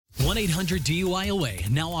1-800-DUI-AWAY,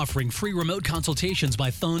 now offering free remote consultations by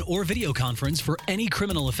phone or video conference for any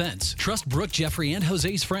criminal offense. Trust Brooke, Jeffrey, and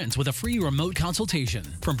Jose's friends with a free remote consultation.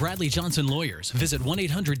 From Bradley Johnson Lawyers, visit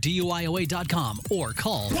 1-800-DUI-AWAY.com or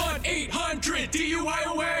call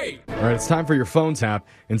 1-800-DUI-AWAY. All right, it's time for your phone tap.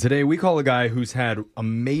 And today we call a guy who's had a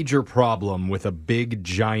major problem with a big,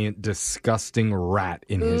 giant, disgusting rat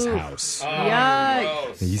in his house.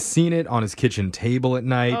 Yuck. He's seen it on his kitchen table at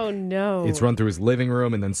night. Oh, no. It's run through his living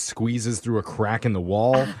room and then squeezes through a crack in the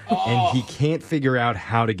wall. And he can't figure out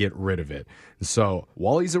how to get rid of it. So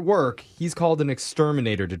while he's at work, he's called an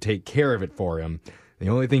exterminator to take care of it for him. The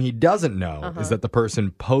only thing he doesn't know is that the person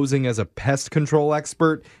posing as a pest control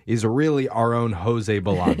expert is really our own Jose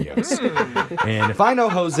Bolaños. And if I know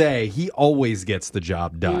Jose, he always gets the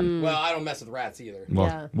job done. Well, I don't mess with rats either.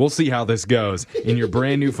 Well, we'll see how this goes in your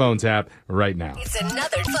brand new phone tap right now. It's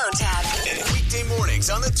another phone tap. Weekday mornings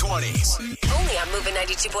on the 20s. Only on Moving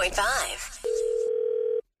 92.5.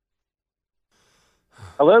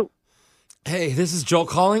 Hello? Hey, this is Joel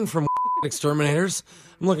calling from Exterminators.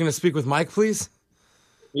 I'm looking to speak with Mike, please.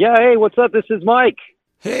 Yeah, hey, what's up? This is Mike.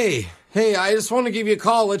 Hey, I just want to give you a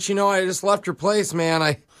call, let you know I just left your place, man.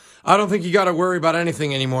 I don't think you got to worry about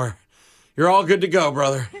anything anymore. You're all good to go,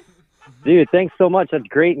 brother. Dude, thanks so much. That's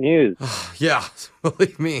great news. Yeah,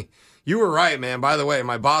 believe me. You were right, man. By the way,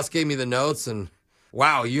 my boss gave me the notes, and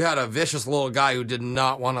wow, you had a vicious little guy who did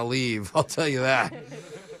not want to leave. I'll tell you that.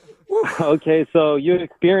 Okay, so you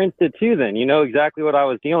experienced it too then. You know exactly what I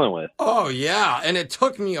was dealing with. Oh, yeah, and it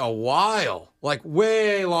took me a while, like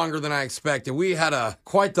way longer than I expected. We had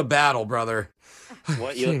quite the battle, brother.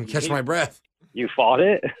 What, I couldn't catch my breath. You fought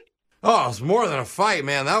it? Oh, it was more than a fight,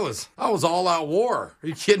 man. That was all-out war. Are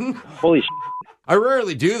you kidding? Holy I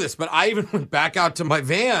rarely do this, but I even went back out to my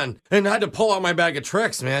van and had to pull out my bag of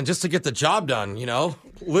tricks, man, just to get the job done, you know?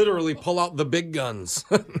 Literally pull out the big guns.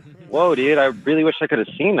 Whoa, dude, I really wish I could have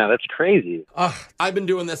seen that. That's crazy. I've been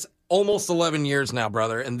doing this almost 11 years now,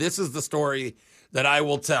 brother, and this is the story that I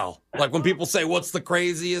will tell. Like when people say, what's the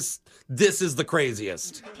craziest? This is the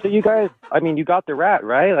craziest. So you guys, I mean, you got the rat,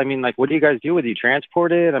 right? I mean, like, what do you guys do with it? You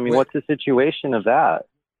transport it? I mean, what's the situation of that?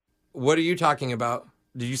 What are you talking about?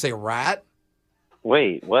 Did you say rat?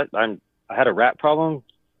 Wait, what? I had a rat problem?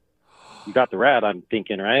 You got the rat, I'm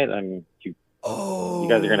thinking, right? You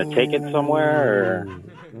guys are going to take it somewhere? Or?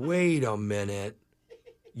 Wait a minute.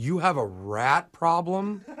 You have a rat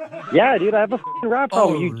problem? Yeah, dude, I have a f***ing rat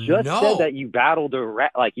problem. Oh, you just said that you battled a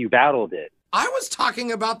rat, like you battled it. I was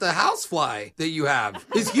talking about the housefly that you have.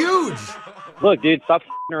 It's huge. Look, dude, stop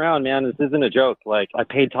f***ing around, man. This isn't a joke. Like, I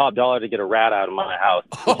paid top dollar to get a rat out of my house.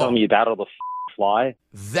 You tell me you battled a fly?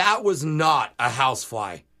 That was not a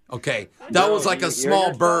housefly. Okay, that was like a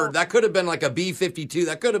small bird. That could have been like a B-52.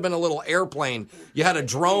 That could have been a little airplane. You had a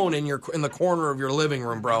drone in the corner of your living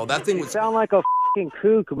room, bro. That thing was... You sound like a f***ing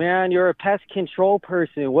kook, man. You're a pest control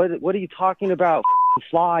person. What are you talking about? F***ing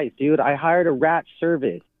flies, dude. I hired a rat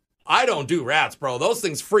service. I don't do rats, bro. Those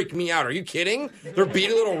things freak me out. Are you kidding? They're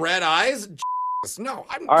beady little red eyes? No,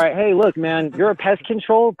 I'm... All right, hey, look, man. You're a pest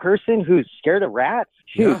control person who's scared of rats?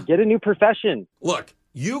 Shoot, Get a new profession. Look,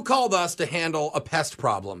 you called us to handle a pest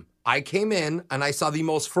problem. I came in and I saw the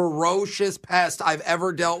most ferocious pest I've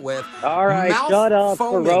ever dealt with. All right, shut up.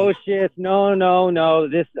 Foaming. Ferocious.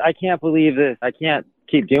 No. I can't believe this. I can't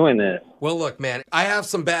keep doing this. Well, look, man, I have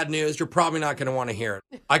some bad news. You're probably not going to want to hear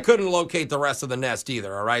it. I couldn't locate the rest of the nest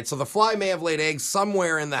either, all right? So the fly may have laid eggs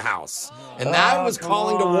somewhere in the house. And I was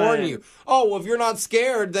calling to warn you. Oh, well, if you're not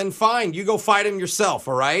scared, then fine. You go fight him yourself,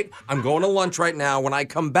 all right? I'm going to lunch right now. When I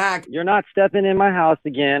come back... You're not stepping in my house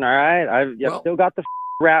again, all right? I've still got the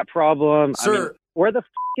rat problem. Sir... I mean, where the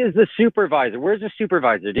is the supervisor? Where's the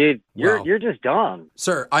supervisor, dude? You're just dumb.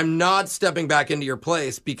 Sir, I'm not stepping back into your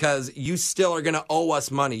place because you still are going to owe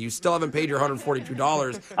us money. You still haven't paid your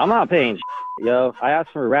 $142. I'm not paying yo. I asked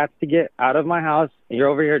for rats to get out of my house, and you're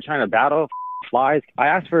over here trying to battle flies. I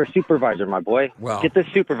asked for a supervisor, my boy. Well, get the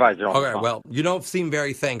supervisor on. Okay, well, you don't seem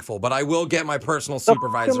very thankful, but I will get my personal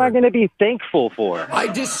supervisor. What am I going to be thankful for? I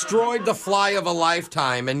destroyed the fly of a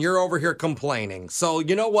lifetime, and you're over here complaining. So,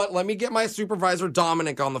 you know what? Let me get my supervisor,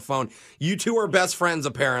 Dominic, on the phone. You two are best friends,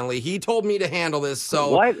 apparently. He told me to handle this,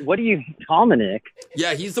 so... What are you... Dominic?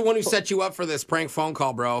 Yeah, he's the one who set you up for this prank phone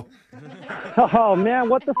call, bro. Oh, man,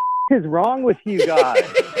 what the is wrong with you guys?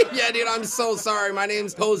 Yeah, dude, I'm so sorry. My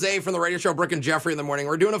name's Jose from the radio show Brooke and Jeffrey in the Morning.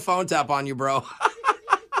 We're doing a phone tap on you, bro.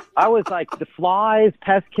 I was like, the flies,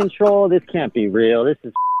 pest control, this can't be real.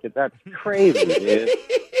 That's crazy, dude.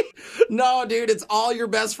 No, dude, it's all your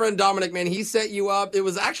best friend Dominic, man. He set you up. It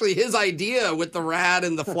was actually his idea with the rat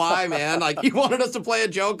and the fly, man. Like, he wanted us to play a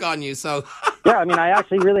joke on you, so... Yeah, I mean, I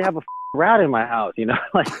actually really have a rat in my house, you know?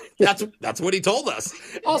 Like, That's what he told us.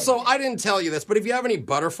 Also, I didn't tell you this, but if you have any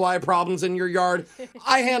butterfly problems in your yard,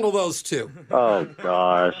 I handle those too. oh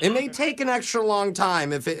gosh. It may take an extra long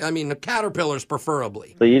time caterpillars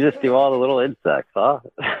preferably. So you just do all the little insects, huh?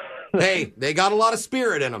 Hey, they got a lot of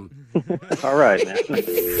spirit in them. All right, man.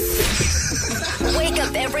 Wake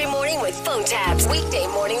up every morning with phone taps. Weekday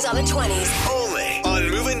mornings on the 20s. Only on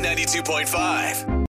Moving 92.5.